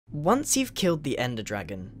Once you've killed the Ender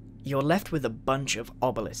Dragon, you're left with a bunch of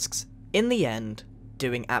obelisks, in the end,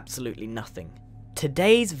 doing absolutely nothing.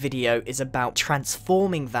 Today's video is about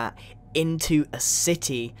transforming that into a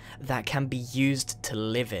city that can be used to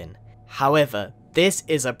live in. However, this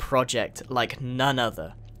is a project like none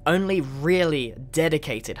other. Only really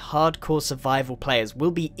dedicated hardcore survival players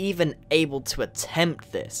will be even able to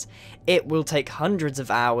attempt this. It will take hundreds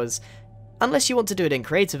of hours, unless you want to do it in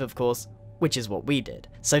creative of course, which is what we did.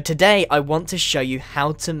 So today I want to show you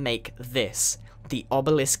how to make this, the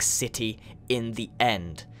obelisk city in the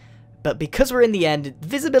end. But because we're in the end,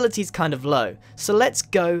 visibility is kind of low, so let's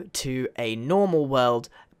go to a normal world,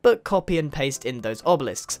 but copy and paste in those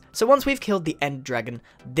obelisks. So once we've killed the End Dragon,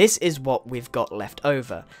 this is what we've got left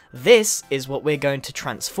over. This is what we're going to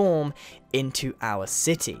transform into our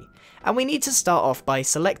city. And we need to start off by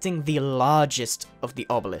selecting the largest of the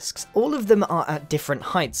obelisks. All of them are at different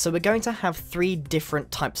heights, so we're going to have 3 different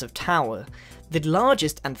types of tower. The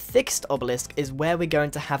largest and thickest obelisk is where we're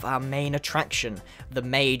going to have our main attraction, the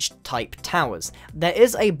mage type towers. There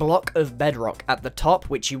is a block of bedrock at the top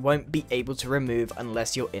which you won't be able to remove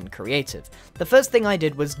unless you're in creative. The first thing I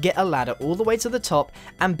did was get a ladder all the way to the top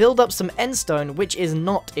and build up some endstone, which is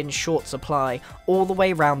not in short supply, all the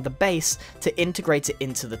way around the base to integrate it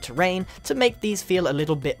into the terrain to make these feel a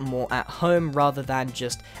little bit more at home rather than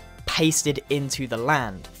just pasted into the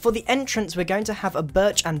land. For the entrance we're going to have a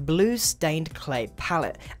birch and blue stained clay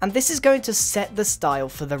palette, and this is going to set the style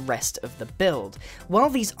for the rest of the build.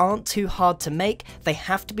 While these aren't too hard to make, they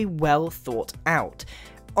have to be well thought out.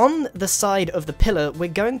 On the side of the pillar we're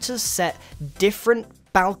going to set different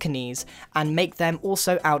balconies and make them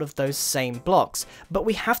also out of those same blocks, but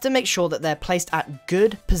we have to make sure that they're placed at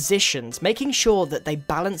good positions, making sure that they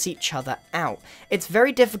balance each other out. It's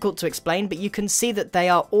very difficult to explain, but you can see that they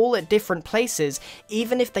are all at different places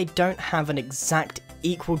even if they don't have an exact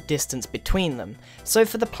equal distance between them. So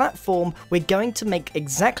for the platform we're going to make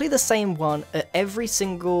exactly the same one at every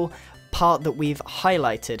single part that we've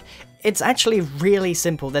highlighted. It's actually really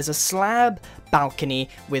simple. There's a slab balcony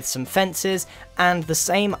with some fences and the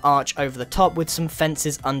same arch over the top with some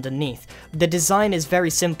fences underneath. The design is very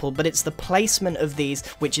simple, but it's the placement of these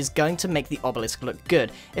which is going to make the obelisk look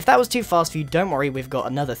good. If that was too fast for you, don't worry, we've got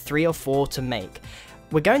another 3 or 4 to make.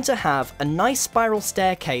 We're going to have a nice spiral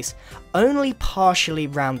staircase only partially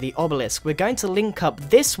round the obelisk. We're going to link up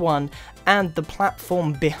this one and the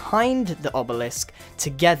platform behind the obelisk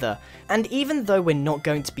together. And even though we're not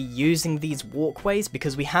going to be using these walkways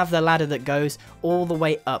because we have the ladder that goes all the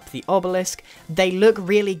way up the obelisk, they look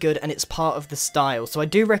really good and it's part of the style. So I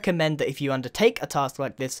do recommend that if you undertake a task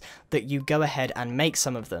like this, that you go ahead and make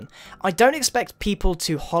some of them. I don't expect people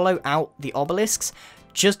to hollow out the obelisks.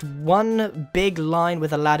 Just one big line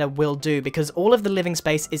with a ladder will do because all of the living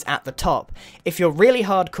space is at the top. If you're really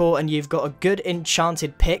hardcore and you've got a good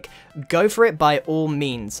enchanted pick, go for it by all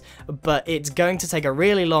means, but it's going to take a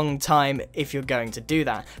really long time if you're going to do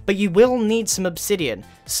that. But you will need some obsidian,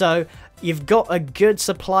 so you've got a good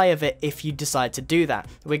supply of it if you decide to do that.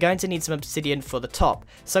 We're going to need some obsidian for the top,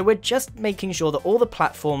 so we're just making sure that all the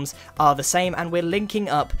platforms are the same and we're linking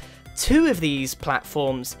up 2 of these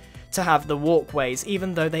platforms to have the walkways,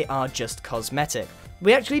 even though they are just cosmetic.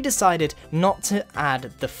 We actually decided not to add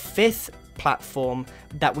the 5th platform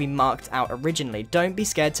that we marked out originally. Don't be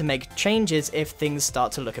scared to make changes if things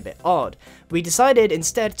start to look a bit odd. We decided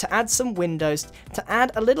instead to add some windows to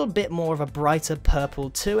add a little bit more of a brighter purple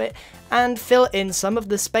to it and fill in some of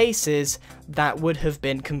the spaces that would have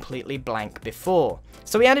been completely blank before.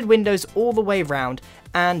 So we added windows all the way around,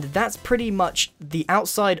 and that's pretty much the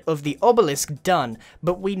outside of the obelisk done,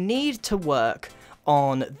 but we need to work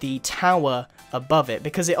on the tower above it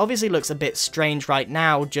because it obviously looks a bit strange right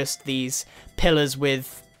now, just these pillars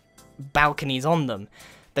with balconies on them.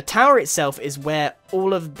 The tower itself is where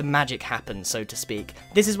all of the magic happens, so to speak.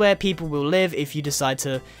 This is where people will live if you decide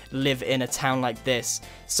to live in a town like this.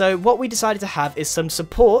 So what we decided to have is some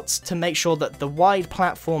supports to make sure that the wide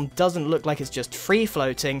platform doesn't look like it's just free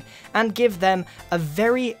floating and give them a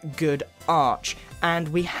very good arch. And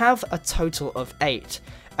we have a total of 8.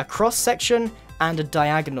 A cross section and a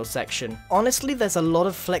diagonal section. Honestly, there's a lot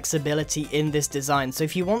of flexibility in this design, so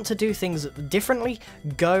if you want to do things differently,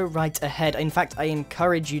 go right ahead. In fact, I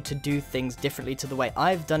encourage you to do things differently to the way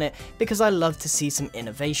I've done it, because I love to see some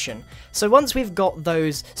innovation. So once we've got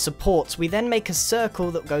those supports, we then make a circle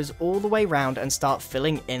that goes all the way around and start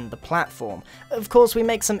filling in the platform. Of course, we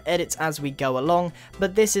make some edits as we go along,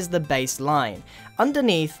 but this is the baseline.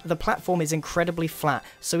 Underneath, the platform is incredibly flat,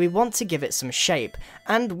 so we want to give it some shape,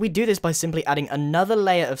 and we do this by simply adding another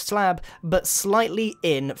layer of slab, but slightly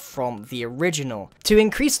in from the original. To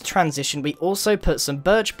increase the transition, we also put some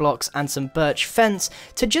birch blocks and some birch fence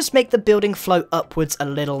to just make the building flow upwards a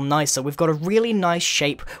little nicer. We've got a really nice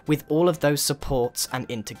shape with all of those supports and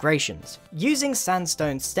integrations. Using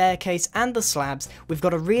sandstone staircase and the slabs, we've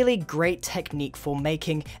got a really great technique for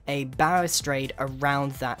making a balustrade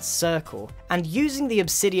around that circle. And using the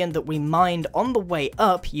obsidian that we mined on the way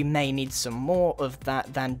up, you may need some more of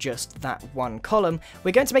that than just that one column,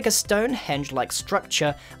 we're going to make a Stonehenge-like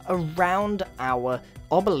structure around our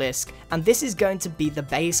obelisk, and this is going to be the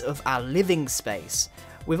base of our living space.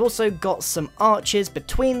 We've also got some arches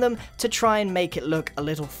between them to try and make it look a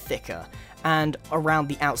little thicker. And around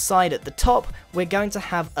the outside at the top, we're going to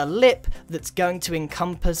have a lip that's going to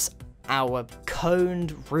encompass our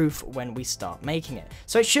coned roof when we start making it.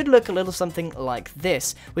 So it should look a little something like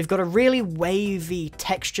this. We've got a really wavy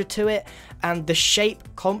texture to it, and the shape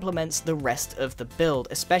complements the rest of the build,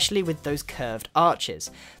 especially with those curved arches.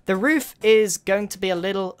 The roof is going to be a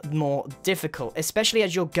little more difficult, especially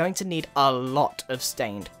as you're going to need a lot of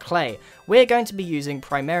stained clay. We're going to be using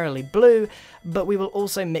primarily blue, but we will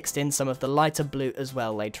also mix in some of the lighter blue as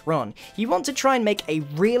well later on. You want to try and make a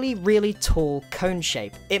really tall cone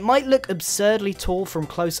shape. It might look absurdly tall from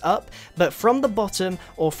close up, but from the bottom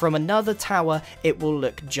or from another tower, it will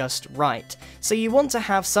look just right. So you want to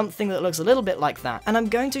have something that looks a little bit like that, and I'm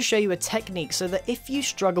going to show you a technique so that if you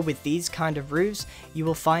struggle with these kind of roofs, you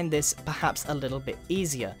will find this perhaps a little bit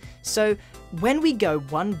easier. So when we go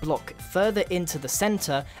one block further into the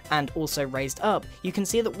center and also raised up, you can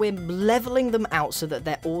see that we're leveling them out so that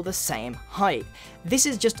they're all the same height. This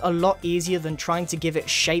is just a lot easier than trying to give it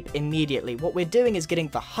shape immediately. What we're doing is getting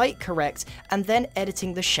the height correct and then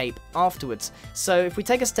editing the shape afterwards. So if we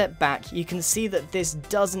take a step back, you can see that this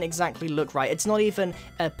doesn't exactly look right. It's not even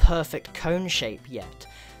a perfect cone shape yet.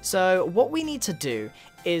 So what we need to do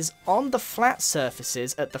is on the flat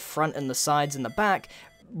surfaces at the front and the sides and the back,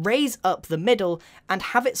 raise up the middle and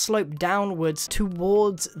have it slope downwards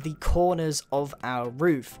towards the corners of our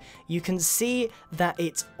roof. You can see that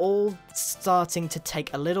it's all starting to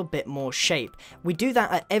take a little bit more shape. We do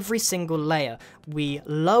that at every single layer. We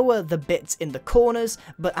lower the bits in the corners,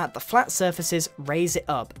 but at the flat surfaces, raise it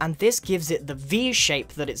up, and this gives it the V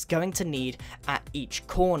shape that it's going to need at each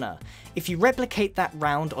corner. If you replicate that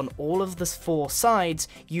round on all of the 4 sides,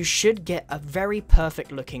 you should get a very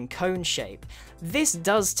perfect looking cone shape. This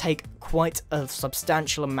does take quite a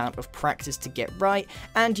substantial amount of practice to get right,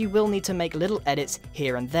 and you will need to make little edits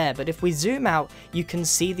here and there, but if we zoom out, you can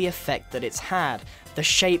see the effect that it's had. The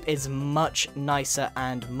shape is much nicer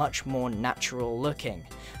and much more natural looking.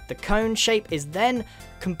 The cone shape is then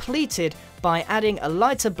completed by adding a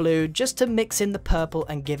lighter blue just to mix in the purple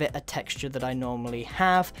and give it a texture that I normally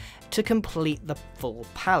have to complete the full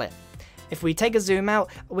palette. If we take a zoom out,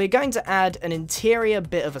 we're going to add an interior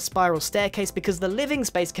bit of a spiral staircase because the living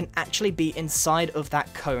space can actually be inside of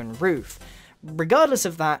that cone roof. Regardless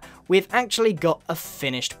of that, we've actually got a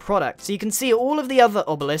finished product. So you can see all of the other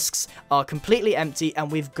obelisks are completely empty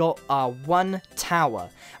and we've got our one tower.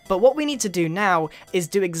 But what we need to do now is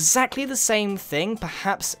do exactly the same thing,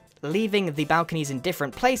 perhaps leaving the balconies in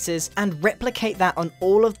different places, and replicate that on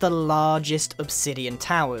all of the largest obsidian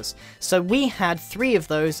towers. So we had 3 of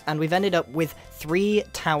those, and we've ended up with 3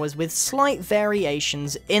 towers with slight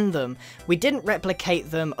variations in them. We didn't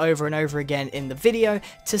replicate them over and over again in the video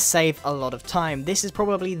to save a lot of time. This is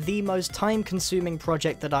probably the most time-consuming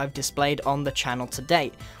project that I've displayed on the channel to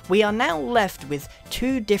date. We are now left with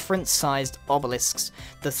 2 different sized obelisks,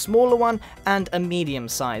 the smaller one and a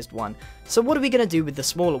medium-sized one. So what are we going to do with the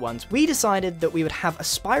smaller ones? We decided that we would have a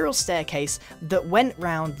spiral staircase that went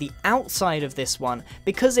round the outside of this one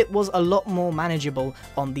because it was a lot more manageable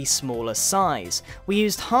on the smaller size. We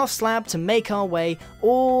used half slab to make our way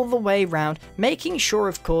all the way round, making sure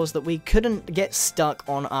of course that we couldn't get stuck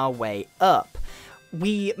on our way up.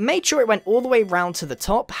 We made sure it went all the way round to the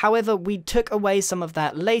top, however we took away some of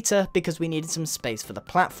that later because we needed some space for the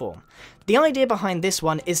platform. The idea behind this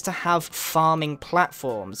one is to have farming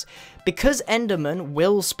platforms. Because Endermen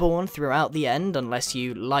will spawn throughout the end unless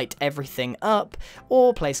you light everything up,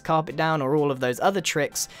 or place carpet down, or all of those other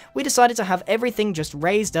tricks, we decided to have everything just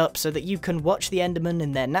raised up so that you can watch the Endermen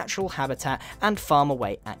in their natural habitat and farm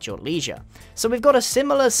away at your leisure. So we've got a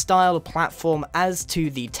similar style platform as to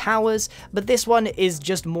the towers, but this one is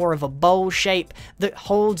just more of a bowl shape that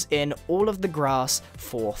holds in all of the grass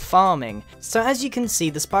for farming. So as you can see,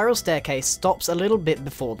 the spiral staircase stops a little bit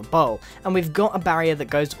before the bowl, and we've got a barrier that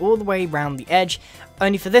goes all the way around the edge,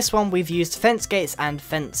 only for this one we've used fence gates and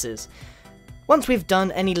fences. Once we've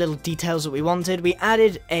done any little details that we wanted, we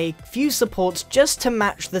added a few supports just to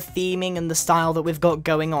match the theming and the style that we've got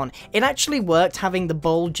going on. It actually worked having the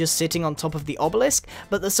bowl just sitting on top of the obelisk,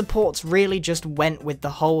 but the supports really just went with the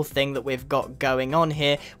whole thing that we've got going on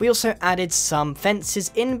here. We also added some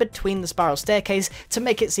fences in between the spiral staircase to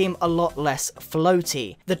make it seem a lot less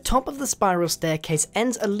floaty. The top of the spiral staircase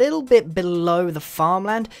ends a little bit below the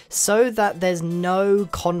farmland so that there's no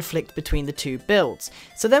conflict between the two builds.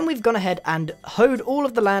 So then we've gone ahead and hoed all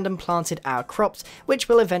of the land and planted our crops, which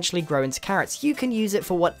will eventually grow into carrots. You can use it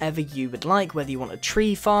for whatever you would like, whether you want a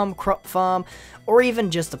tree farm, crop farm, or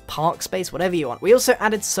even just a park space, whatever you want. We also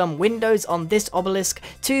added some windows on this obelisk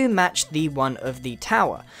to match the one of the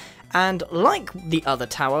tower. And like the other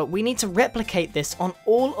tower, we need to replicate this on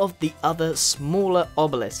all of the other smaller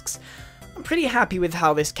obelisks. I'm pretty happy with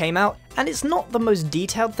how this came out, and it's not the most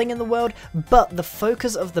detailed thing in the world, but the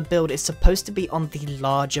focus of the build is supposed to be on the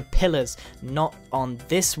larger pillars, not on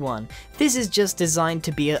this one. This is just designed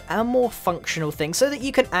to be a more functional thing so that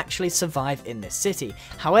you can actually survive in this city.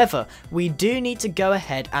 However, we do need to go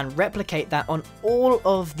ahead and replicate that on all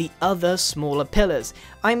of the other smaller pillars.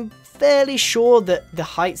 I'm fairly sure that the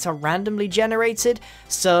heights are randomly generated,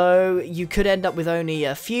 so you could end up with only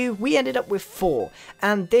a few. We ended up with 4,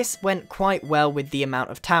 and this went quite well with the amount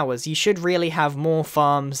of towers. You should really have more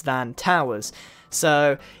farms than towers,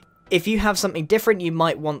 so if you have something different, you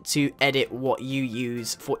might want to edit what you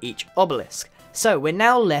use for each obelisk. So we're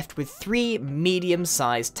now left with 3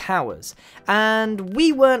 medium-sized towers, and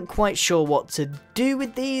we weren't quite sure what to do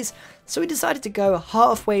with these, so we decided to go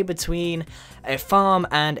halfway between a farm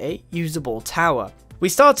and a usable tower. We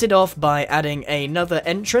started off by adding another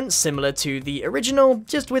entrance similar to the original,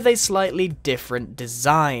 just with a slightly different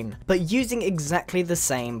design, but using exactly the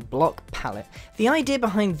same block palette. The idea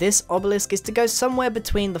behind this obelisk is to go somewhere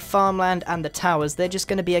between the farmland and the towers. They're just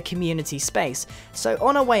going to be a community space. So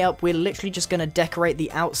on our way up, we're literally just going to decorate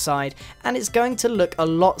the outside, and it's going to look a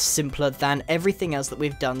lot simpler than everything else that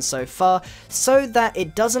we've done so far, so that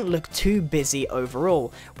it doesn't look too busy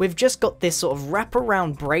overall. We've just got this sort of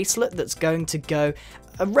wraparound bracelet that's going to go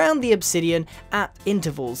around the obsidian at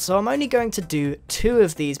intervals, so I'm only going to do 2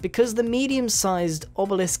 of these because the medium-sized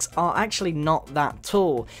obelisks are actually not that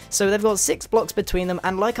tall, so they've got 6 blocks between them,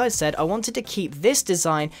 and like I said, I wanted to keep this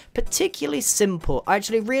design particularly simple. I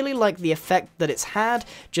actually really like the effect that it's had,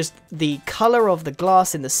 just the colour of the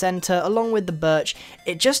glass in the centre along with the birch.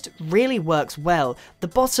 It just really works well. The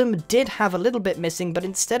bottom did have a little bit missing, but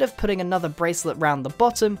instead of putting another bracelet around the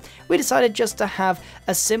bottom, we decided just to have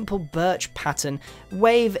a simple birch pattern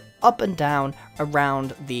wave up and down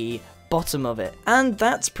around the bottom of it. And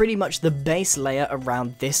that's pretty much the base layer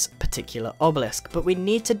around this particular obelisk, but we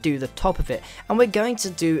need to do the top of it, and we're going to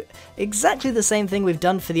do exactly the same thing we've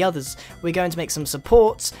done for the others. We're going to make some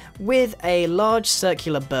supports with a large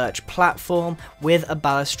circular birch platform with a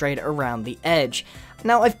balustrade around the edge.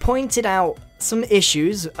 Now, I've pointed out some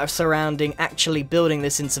issues surrounding actually building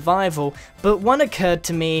this in survival, but one occurred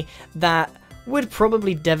to me that would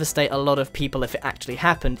probably devastate a lot of people if it actually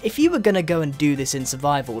happened. If you were going to go and do this in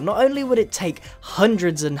survival, not only would it take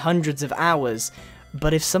hundreds and hundreds of hours,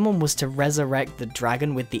 but if someone was to resurrect the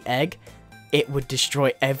dragon with the egg, it would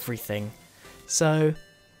destroy everything. So,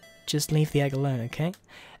 just leave the egg alone, okay?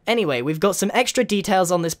 Anyway, we've got some extra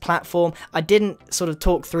details on this platform. I didn't sort of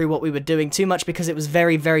talk through what we were doing too much because it was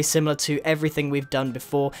very, very similar to everything we've done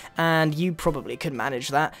before, and you probably could manage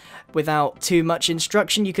that without too much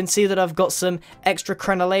instruction. You can see that I've got some extra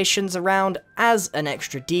crenellations around as an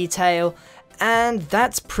extra detail, and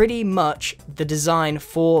that's pretty much the design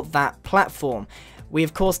for that platform. We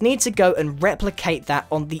of course need to go and replicate that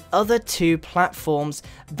on the other 2 platforms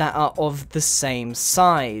that are of the same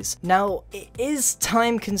size. Now, it is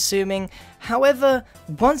time consuming, however,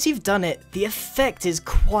 once you've done it, the effect is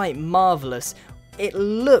quite marvellous. It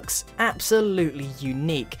looks absolutely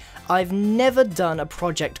unique. I've never done a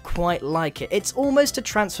project quite like it. It's almost a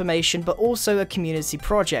transformation, but also a community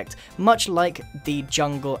project, much like the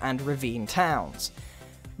jungle and ravine towns.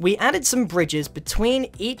 We added some bridges between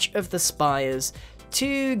each of the spires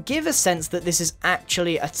to give a sense that this is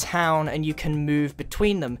actually a town and you can move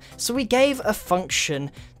between them. So we gave a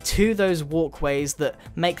function to those walkways that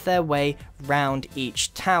make their way round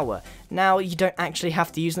each tower. Now, you don't actually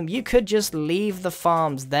have to use them. You could just leave the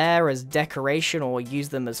farms there as decoration or use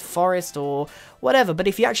them as forest or whatever, but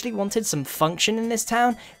if you actually wanted some function in this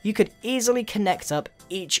town, you could easily connect up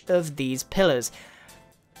each of these pillars.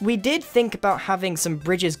 We did think about having some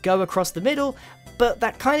bridges go across the middle, but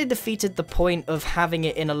that kind of defeated the point of having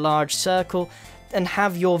it in a large circle, and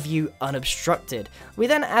have your view unobstructed. We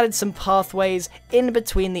then added some pathways in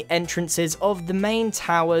between the entrances of the main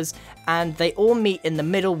towers, and they all meet in the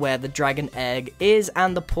middle where the dragon egg is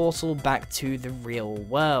and the portal back to the real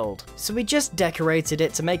world. So we just decorated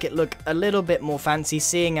it to make it look a little bit more fancy,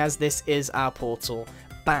 seeing as this is our portal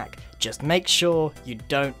back. Just make sure you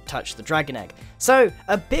don't touch the dragon egg. So,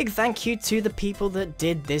 a big thank you to the people that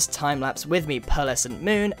did this time-lapse with me. Pearlescent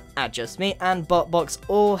Moon, AdJustMe, and Botbox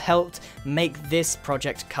all helped make this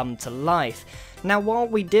project come to life. Now, while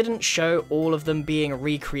we didn't show all of them being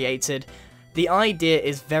recreated, the idea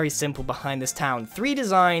is very simple behind this town. 3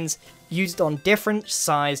 designs used on different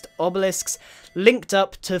sized obelisks linked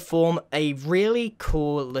up to form a really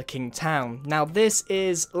cool looking town. Now this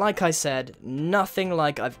is, like I said, nothing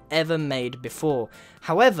like I've ever made before.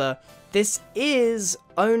 However, this is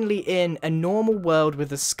only in a normal world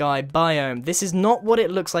with a sky biome. This is not what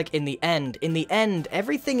it looks like in the end. In the end,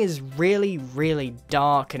 everything is really, really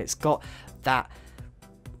dark and it's got that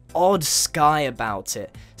odd sky about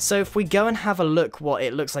it. So if we go and have a look what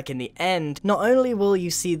it looks like in the end, not only will you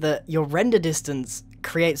see that your render distance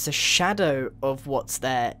creates a shadow of what's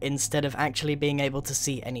there instead of actually being able to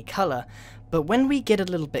see any color, but when we get a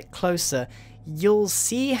little bit closer, you'll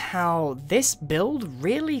see how this build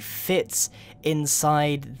really fits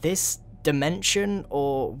inside this dimension,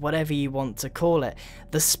 or whatever you want to call it.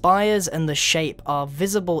 The spires and the shape are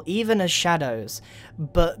visible even as shadows,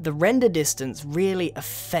 but the render distance really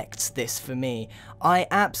affects this for me. I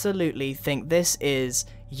absolutely think this is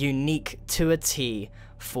unique to a T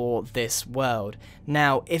for this world.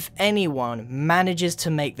 Now, if anyone manages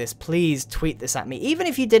to make this, please tweet this at me. Even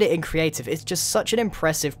if you did it in creative, it's just such an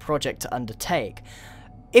impressive project to undertake.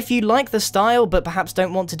 If you like the style but perhaps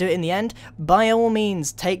don't want to do it in the end, by all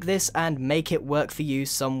means take this and make it work for you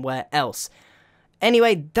somewhere else.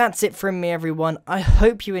 Anyway, that's it from me everyone. I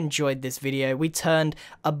hope you enjoyed this video. We turned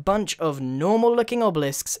a bunch of normal looking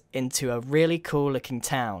obelisks into a really cool looking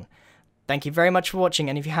town. Thank you very much for watching,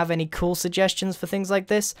 and if you have any cool suggestions for things like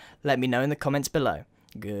this, let me know in the comments below.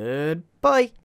 Goodbye!